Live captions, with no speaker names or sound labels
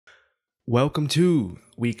Welcome to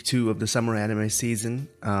week 2 of the summer anime season.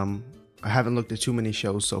 I haven't looked at too many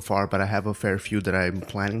shows so far, but I have a fair few that I'm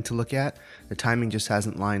planning to look at. The timing just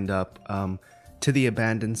hasn't lined up. To the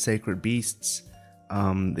Abandoned Sacred Beasts,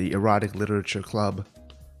 the Erotic Literature Club,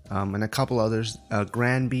 and a couple others.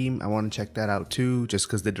 Grand Beam, I want to check that out too, just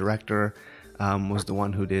because the director was the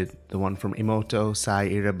one who did the one from Imoto, Sai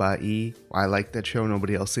Irabai. I like that show.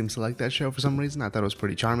 Nobody else seems to like that show for some reason. I thought it was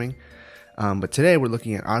pretty charming. But today we're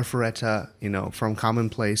looking at Arifureta, from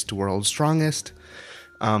Commonplace to World's Strongest.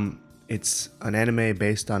 It's an anime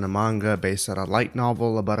based on a manga, based on a light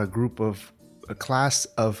novel about a class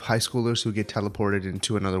of high schoolers who get teleported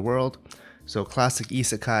into another world. So classic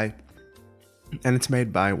Isekaii. And it's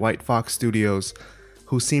made by White Fox Studios,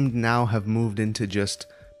 who seem to now have moved into just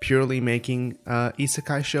purely making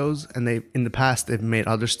Isekai shows. And in the past, they've made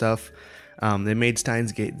other stuff. They made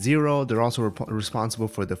Steins Gate Zero. They're also responsible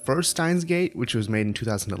for the first Steins Gate, which was made in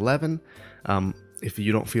 2011. If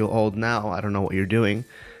you don't feel old now, I don't know what you're doing.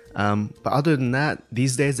 But other than that,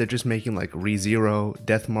 these days they're just making like ReZero,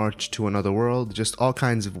 Death March to Another World, just all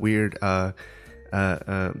kinds of weird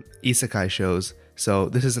isekai shows. So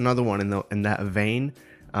this is another one in that vein.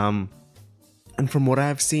 And from what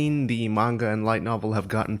I've seen, the manga and light novel have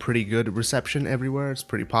gotten pretty good reception everywhere. It's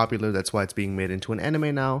pretty popular. That's why it's being made into an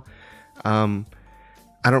anime now. I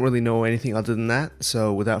don't really know anything other than that.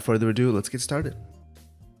 So without further ado, let's get started.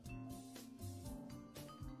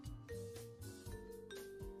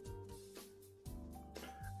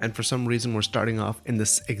 And for some reason, we're starting off in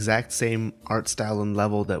this exact same art style and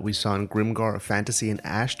level that we saw in Grimgar of Fantasy and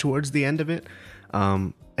Ash towards the end of it.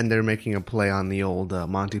 And they're making a play on the old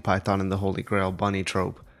Monty Python and the Holy Grail bunny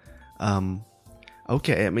trope.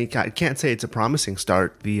 Okay, I mean, I can't say it's a promising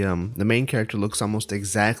start. The main character looks almost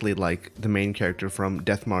exactly like the main character from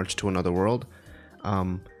Death March to Another World.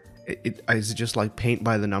 Is it just like paint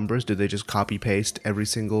by the numbers? Do they just copy paste every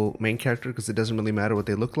single main character because it doesn't really matter what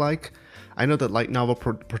they look like? I know that light novel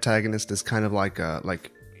protagonist is kind of like a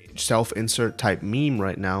self-insert type meme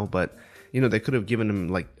right now, but they could have given him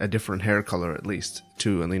like a different hair color at least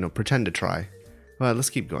to pretend to try. Well, let's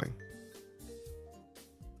keep going.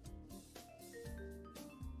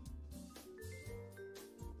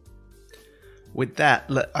 With that,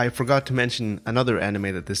 I forgot to mention another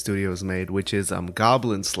anime that this studio has made, which is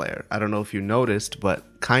Goblin Slayer. I don't know if you noticed, but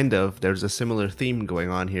there's a similar theme going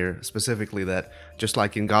on here, specifically that, just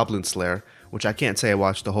like in Goblin Slayer, which I can't say I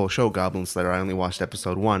watched the whole show Goblin Slayer, I only watched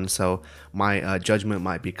episode 1, so my judgment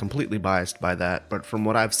might be completely biased by that, but from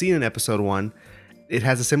what I've seen in episode 1, it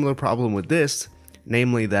has a similar problem with this,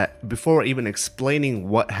 namely that before even explaining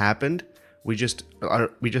what happened, we just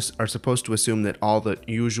are supposed to assume that all the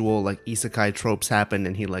usual like isekai tropes happened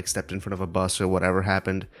and he like stepped in front of a bus or whatever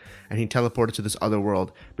happened and he teleported to this other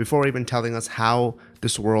world before even telling us how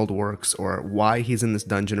this world works or why he's in this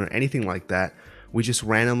dungeon or anything like that. We just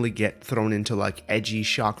randomly get thrown into like edgy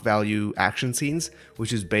shock value action scenes,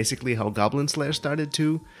 which is basically how Goblin Slayer started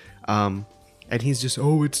too. And he's just,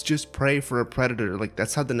 it's just prey for a predator. Like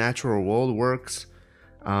that's how the natural world works.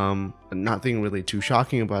 Nothing really too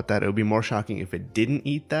shocking about that. It would be more shocking if it didn't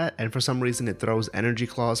eat that, and for some reason it throws energy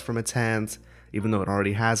claws from its hands, even though it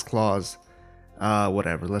already has claws.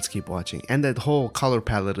 Whatever, let's keep watching. And that whole color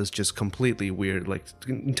palette is just completely weird, like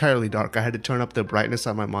entirely dark. I had to turn up the brightness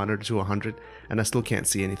on my monitor to 100, and I still can't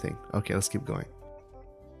see anything. Okay, let's keep going.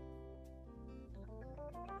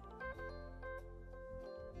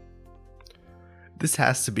 This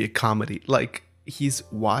has to be a comedy. Like, he's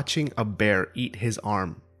watching a bear eat his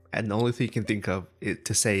arm, and the only thing you can think of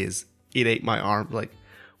to say is, it ate my arm. Like,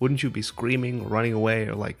 wouldn't you be screaming or running away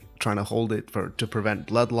or like trying to hold it to prevent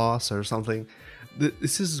blood loss or something?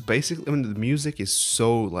 This is basically, I mean, the music is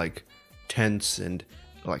so like tense and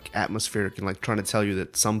like atmospheric and like trying to tell you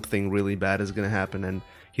that something really bad is gonna happen, and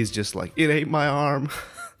he's just like, it ate my arm.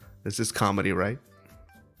 This is comedy, right?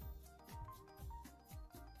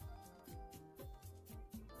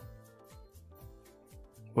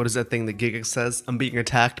 What is that thing that Giga says? I'm being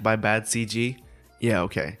attacked by bad CG? Yeah,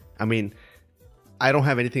 okay. I mean, I don't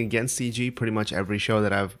have anything against CG. Pretty much every show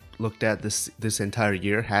that I've looked at this entire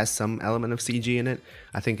year has some element of CG in it.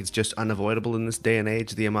 I think it's just unavoidable in this day and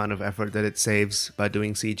age, the amount of effort that it saves by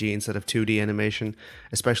doing CG instead of 2D animation,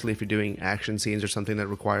 especially if you're doing action scenes or something that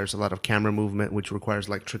requires a lot of camera movement, which requires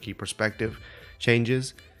like tricky perspective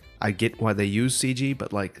changes. I get why they use CG,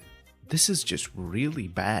 but like, this is just really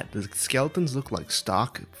bad. The skeletons look like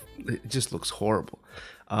stock. It just looks horrible.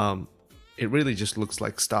 It really just looks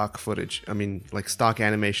like stock footage. I mean, like stock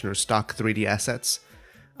animation or stock 3D assets.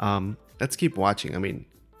 Let's keep watching. I mean,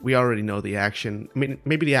 we already know the action. I mean,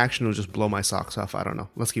 maybe the action will just blow my socks off. I don't know.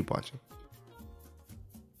 Let's keep watching.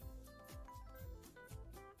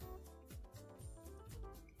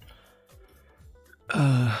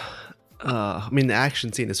 I mean, the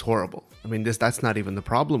action scene is horrible. I mean, that's not even the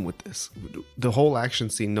problem with this. The whole action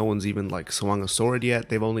scene, no one's even like swung a sword yet.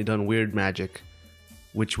 They've only done weird magic,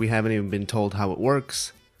 which we haven't even been told how it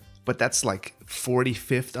works. But that's like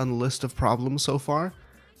 45th on the list of problems so far.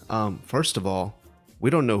 First of all,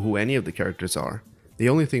 we don't know who any of the characters are. The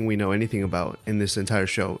only thing we know anything about in this entire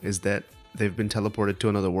show is that they've been teleported to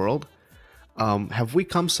another world. Have we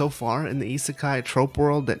come so far in the Isekaii trope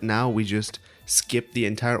world that now we just skip the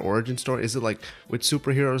entire origin story? Is it like with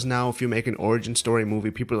superheroes now, if you make an origin story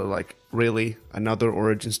movie, people are like, really? Another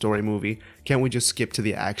origin story movie? Can't we just skip to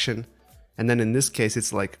the action? And then in this case,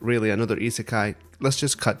 it's like, really, another Isekai? Let's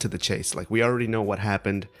just cut to the chase. Like, we already know what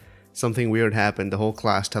happened. Something weird happened. The whole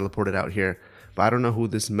class teleported out here. But I don't know who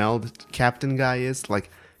this Meld Captain guy is. Like,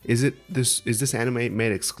 is this anime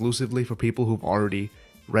made exclusively for people who've already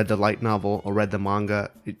read the light novel or read the manga?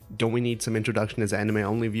 Don't we need some introduction as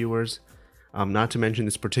anime-only viewers? Not to mention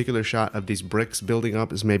this particular shot of these bricks building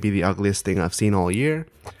up is maybe the ugliest thing I've seen all year.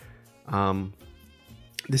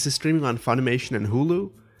 This is streaming on Funimation and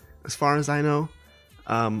Hulu, as far as I know.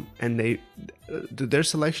 And their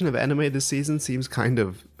selection of anime this season seems kind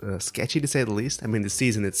of sketchy, to say the least. I mean, the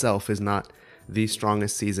season itself is not the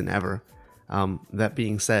strongest season ever. That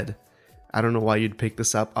being said, I don't know why you'd pick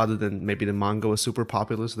this up other than maybe the manga was super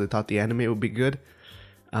popular, so they thought the anime would be good.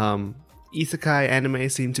 Isekai anime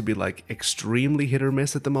seem to be like extremely hit or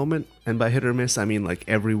miss at the moment. And by hit or miss, I mean like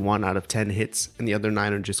every 1 out of 10 hits and the other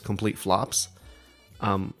 9 are just complete flops.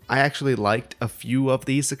 I actually liked a few of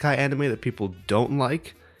the Isekai anime that people don't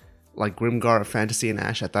like Grimgar of Fantasy and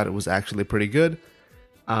Ash. I thought it was actually pretty good.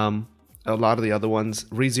 A lot of the other ones,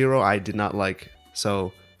 ReZero, I did not like.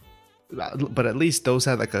 So, but at least those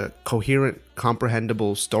had like a coherent,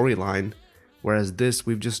 comprehensible storyline. Whereas this,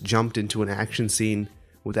 we've just jumped into an action scene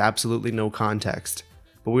with absolutely no context.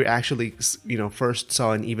 But we actually, first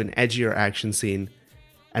saw an even edgier action scene,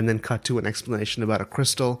 and then cut to an explanation about a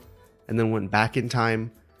crystal, and then went back in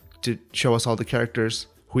time to show us all the characters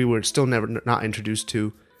who we were still not introduced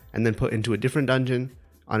to, and then put into a different dungeon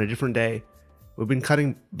on a different day. We've been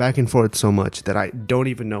cutting back and forth so much that I don't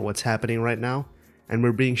even know what's happening right now, and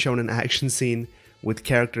we're being shown an action scene with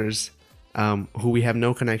characters who we have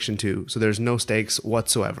no connection to, so there's no stakes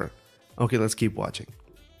whatsoever. Okay, let's keep watching.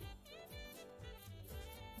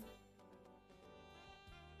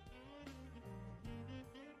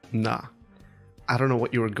 Nah. I don't know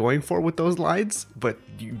what you were going for with those lines, but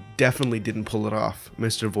you definitely didn't pull it off,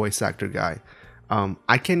 Mr. Voice Actor guy.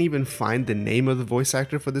 I can't even find the name of the voice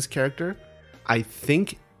actor for this character. I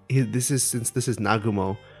think this is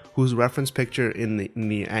Nagumo, whose reference picture in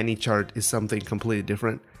the Annie chart is something completely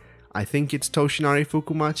different. I think it's Toshinari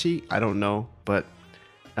Fukumachi. I don't know, but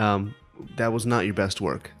that was not your best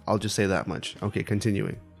work. I'll just say that much. Okay,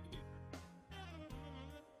 continuing.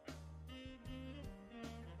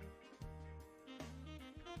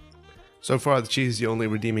 So far, she's the only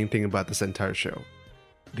redeeming thing about this entire show.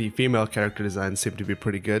 The female character designs seem to be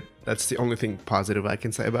pretty good. That's the only thing positive I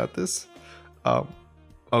can say about this.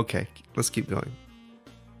 Okay, let's keep going.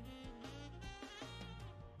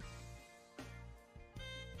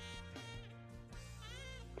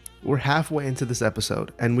 We're halfway into this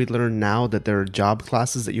episode, and we learn now that there are job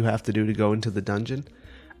classes that you have to do to go into the dungeon.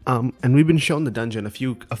 And we've been shown the dungeon a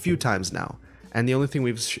few times now. And the only thing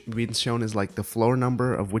we've been shown is like the floor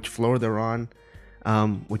number of which floor they're on,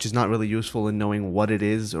 which is not really useful in knowing what it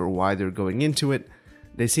is or why they're going into it.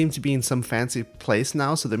 They seem to be in some fancy place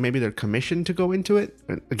now, so that maybe they're commissioned to go into it.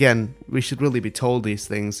 Again, we should really be told these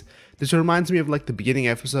things. This reminds me of like the beginning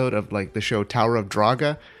episode of like the show Tower of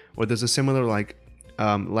Draga, where there's a similar like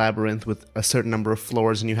labyrinth with a certain number of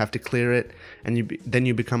floors and you have to clear it, and then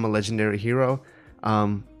you become a legendary hero.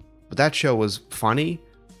 But that show was funny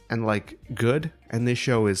and like good, and this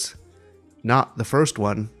show is not the first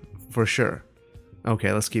one for sure.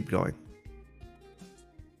 Okay, let's keep going.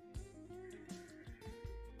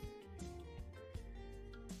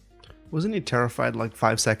 Wasn't he terrified like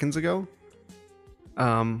 5 seconds ago?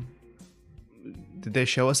 Did they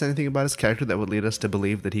show us anything about his character that would lead us to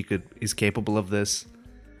believe that he's capable of this?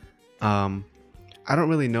 I don't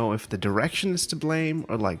really know if the direction is to blame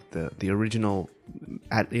or like the original,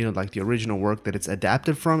 like the original work that it's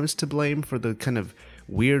adapted from is to blame for the kind of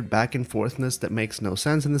weird back and forthness that makes no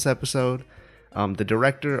sense in this episode. The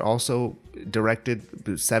director also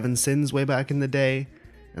directed Seven Sins way back in the day,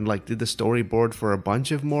 and like did the storyboard for a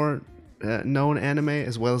bunch of more known anime,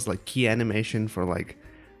 as well as like key animation for like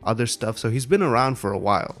other stuff. So he's been around for a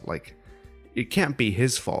while. Like, it can't be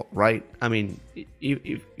his fault, right? I mean,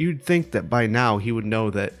 you'd think that by now he would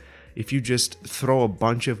know that if you just throw a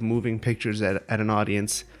bunch of moving pictures at an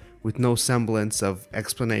audience with no semblance of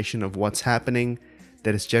explanation of what's happening,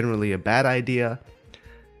 that it's generally a bad idea?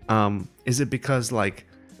 Is it because like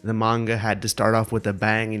the manga had to start off with a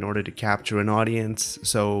bang in order to capture an audience,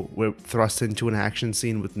 so we're thrust into an action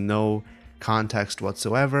scene with no context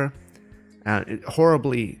whatsoever?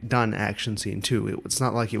 Horribly done action scene too. It's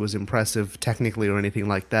not like it was impressive technically or anything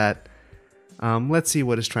like that. Let's see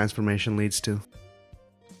what his transformation leads to.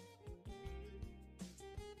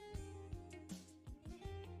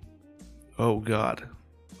 Oh god.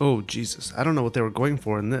 Oh Jesus. I don't know what they were going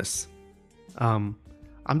for in this.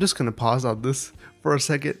 I'm just gonna pause on this for a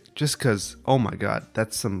second, just cause, oh my god,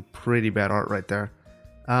 that's some pretty bad art right there.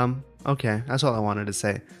 Okay, that's all I wanted to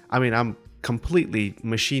say. I mean, I'm completely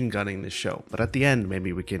machine gunning this show, but at the end,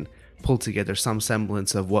 maybe we can pull together some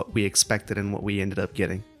semblance of what we expected and what we ended up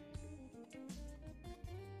getting.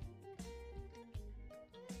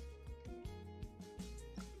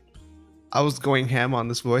 I was going ham on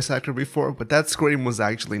this voice actor before, but that scream was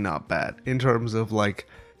actually not bad in terms of like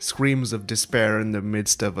screams of despair in the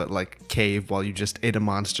midst of a like cave while you just ate a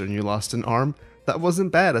monster and you lost an arm. That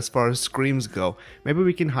wasn't bad as far as screams go. Maybe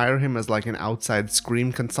we can hire him as like an outside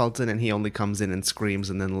scream consultant and he only comes in and screams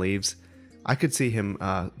and then leaves. I could see him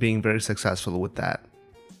being very successful with that.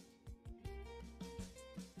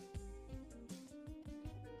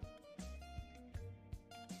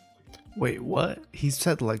 Wait, what? He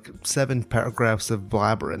said like 7 paragraphs of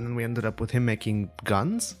blabber and then we ended up with him making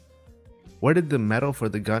guns? Where did the metal for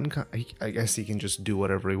the gun come? I guess he can just do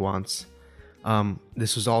whatever he wants.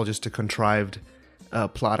 This was all just a contrived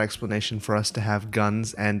plot explanation for us to have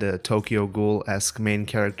guns and a Tokyo Ghoul-esque main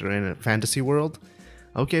character in a fantasy world.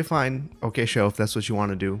 Okay, fine. Okay, show, if that's what you want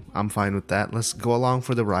to do. I'm fine with that. Let's go along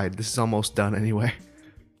for the ride. This is almost done anyway.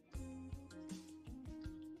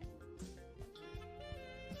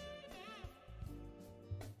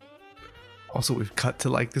 Also, we've cut to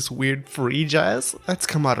like this weird free jazz that's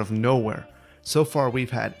come out of nowhere. So far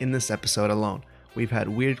we've had, in this episode alone, we've had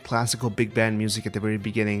weird classical big band music at the very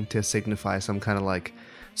beginning to signify some kind of like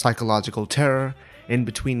psychological terror. In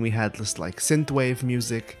between we had this like synthwave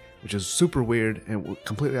music, which is super weird and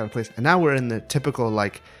completely out of place. And now we're in the typical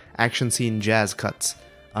like action scene jazz cuts.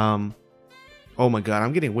 Oh my god,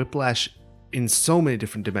 I'm getting whiplash in so many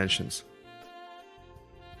different dimensions.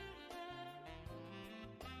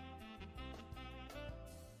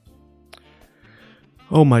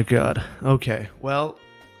 Oh my god. Okay, well,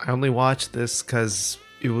 I only watched this because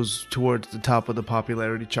it was towards the top of the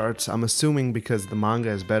popularity charts. I'm assuming because the manga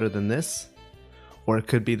is better than this. Or it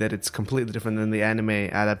could be that it's completely different than the anime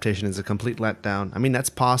adaptation is a complete letdown. I mean, that's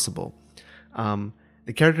possible.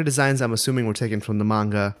 The character designs, I'm assuming, were taken from the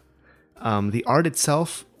manga. The art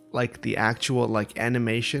itself, like the actual like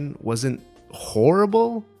animation, wasn't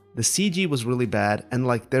horrible. The CG was really bad, and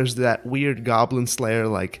like there's that weird Goblin Slayer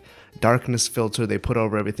like darkness filter they put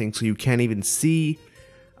over everything so you can't even see.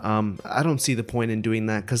 I don't see the point in doing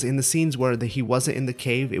that, because in the scenes where he wasn't in the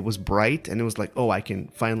cave, it was bright and it was like, oh, I can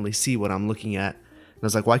finally see what I'm looking at. And I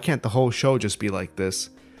was like, why can't the whole show just be like this?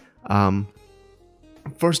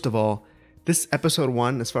 First of all, this episode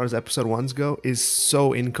 1, as far as episode 1s go, is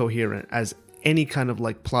so incoherent as any kind of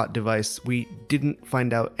like plot device. We didn't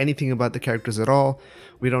find out anything about the characters at all.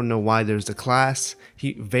 We don't know why there's a class.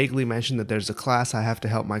 He vaguely mentioned that there's a class. I have to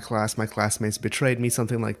help my class. My classmates betrayed me,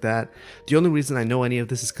 something like that. The only reason I know any of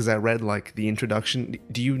this is because I read like the introduction.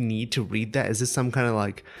 Do you need to read that? Is this some kind of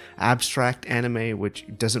like abstract anime which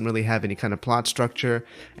doesn't really have any kind of plot structure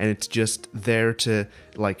and it's just there to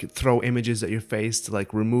like throw images at your face to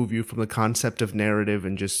like remove you from the concept of narrative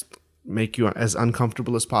and just make you as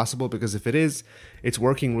uncomfortable as possible? Because if it is, it's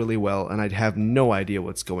working really well and I'd have no idea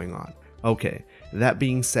what's going on. Okay, that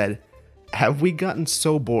being said, have we gotten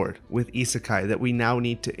so bored with Isekaii that we now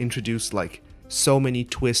need to introduce like so many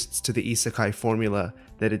twists to the Isekaii formula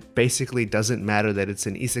that it basically doesn't matter that it's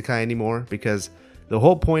an Isekaii anymore? Because the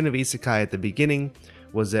whole point of Isekaii at the beginning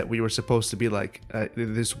was that we were supposed to be like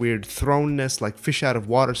this weird thrownness, like fish out of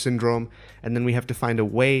water syndrome, and then we have to find a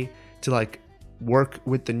way to like work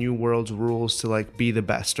with the new world's rules to like be the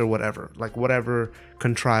best or whatever, like whatever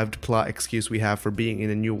contrived plot excuse we have for being in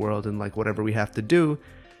a new world and like whatever we have to do.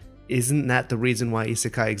 Isn't that the reason why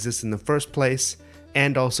Isekai exists in the first place?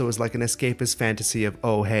 And also is like an escapist fantasy of,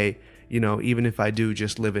 oh hey, you know, even if I do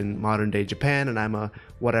just live in modern day Japan and I'm a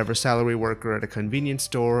whatever salary worker at a convenience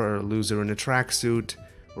store or a loser in a tracksuit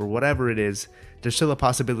or whatever it is, there's still a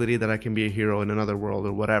possibility that I can be a hero in another world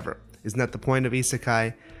or whatever. Isn't that the point of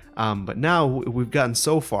Isekai? But now we've gotten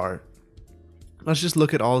so far. Let's just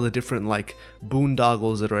look at all the different like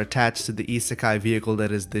boondoggles that are attached to the Isekai vehicle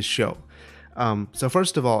that is this show. So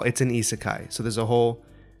first of all, it's an Isekai. So there's a whole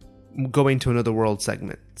going to another world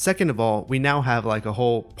segment. Second of all, we now have like a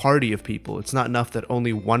whole party of people. It's not enough that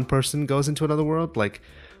only one person goes into another world. Like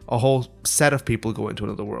a whole set of people go into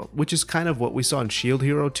another world, which is kind of what we saw in Shield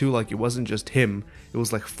Hero too. Like it wasn't just him, it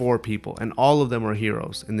was like 4 people, and all of them are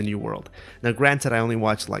heroes in the new world. Now granted, I only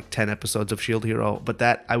watched like 10 episodes of Shield Hero, but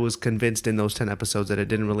that I was convinced in those 10 episodes that it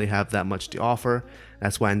didn't really have that much to offer.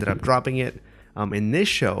 That's why I ended up dropping it. In this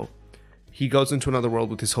show, he goes into another world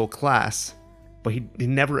with his whole class, but he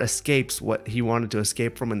never escapes what he wanted to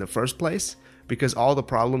escape from in the first place, because all the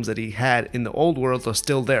problems that he had in the old world are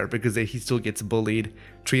still there, because he still gets bullied,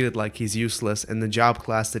 treated like he's useless, and the job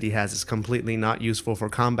class that he has is completely not useful for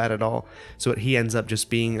combat at all. So he ends up just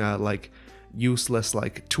being like useless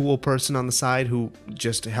like tool person on the side who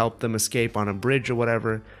just helped them escape on a bridge or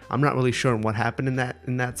whatever. I'm not really sure what happened in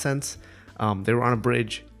that sense. They were on a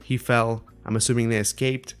bridge, he fell, I'm assuming they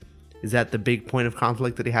escaped. Is that the big point of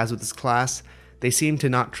conflict that he has with his class? They seem to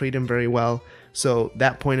not treat him very well. So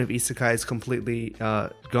that point of Isekaii is completely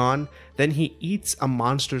gone. Then he eats a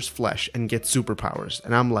monster's flesh and gets superpowers.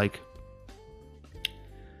 And I'm like,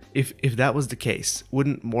 if that was the case,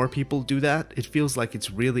 wouldn't more people do that? It feels like it's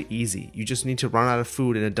really easy. You just need to run out of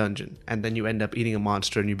food in a dungeon, and then you end up eating a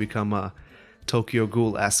monster and you become a Tokyo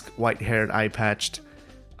Ghoul-esque, white-haired, eye-patched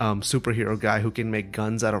superhero guy who can make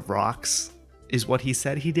guns out of rocks, is what he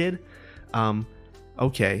said he did.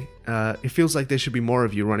 Okay, it feels like there should be more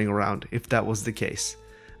of you running around if that was the case.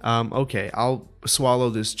 Okay, I'll swallow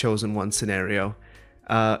this chosen one scenario.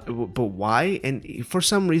 But why? And for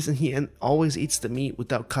some reason he always eats the meat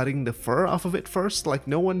without cutting the fur off of it first. Like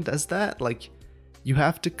no one does that. Like you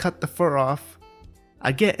have to cut the fur off.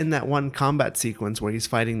 I get in that one combat sequence where he's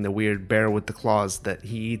fighting the weird bear with the claws that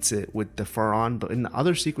he eats it with the fur on. But in the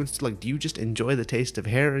other sequence, like, do you just enjoy the taste of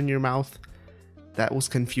hair in your mouth? That was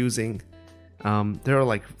confusing. There are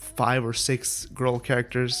like 5 or 6 girl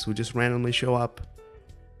characters who just randomly show up.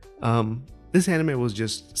 This anime was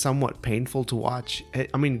just somewhat painful to watch.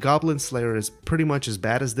 I mean, Goblin Slayer is pretty much as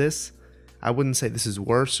bad as this. I wouldn't say this is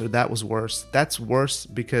worse or that was worse. That's worse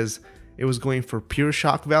because it was going for pure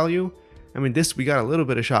shock value. I mean, this, we got a little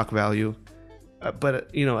bit of shock value,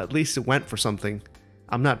 but you know, at least it went for something.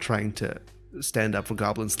 I'm not trying to stand up for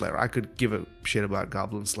Goblin Slayer. I could give a shit about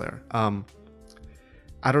Goblin Slayer.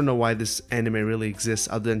 I don't know why this anime really exists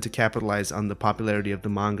other than to capitalize on the popularity of the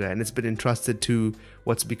manga, and it's been entrusted to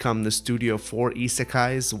what's become the studio for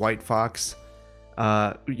isekais, White Fox.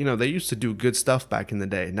 You know, they used to do good stuff back in the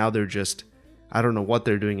day. Now they're just, I don't know what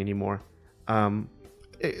they're doing anymore.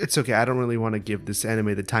 It's okay. I don't really want to give this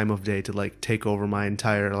anime the time of day to like take over my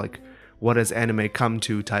entire like what has anime come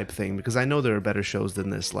to type thing, because I know there are better shows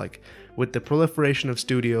than this. Like with the proliferation of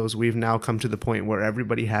studios, we've now come to the point where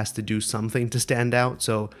everybody has to do something to stand out.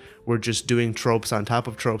 So we're just doing tropes on top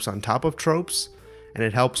of tropes on top of tropes. And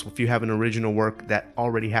it helps if you have an original work that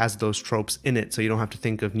already has those tropes in it, so you don't have to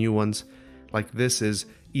think of new ones. Like this is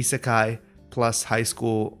isekai plus high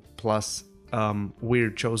school plus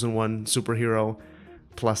weird chosen one superhero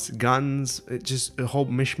plus guns. It just a whole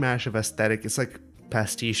mishmash of aesthetic. It's like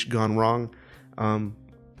pastiche gone wrong. Don't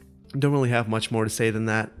really have much more to say than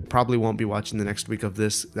that. Probably won't be watching the next week of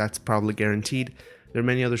this. That's probably guaranteed. There are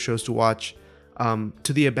many other shows to watch.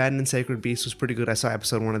 To the Abandoned Sacred Beast was pretty good. I saw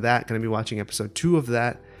episode 1 of that. Going to be watching episode 2 of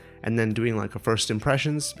that, and then doing like a first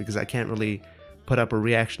impressions, because I can't really put up a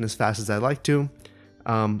reaction as fast as I'd like to.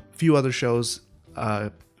 Few other shows.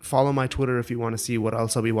 Follow my Twitter if you want to see what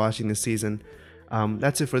else I'll be watching this season.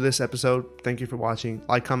 That's it for this episode. Thank you for watching.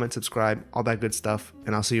 Like, comment, subscribe, all that good stuff,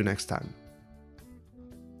 and I'll see you next time.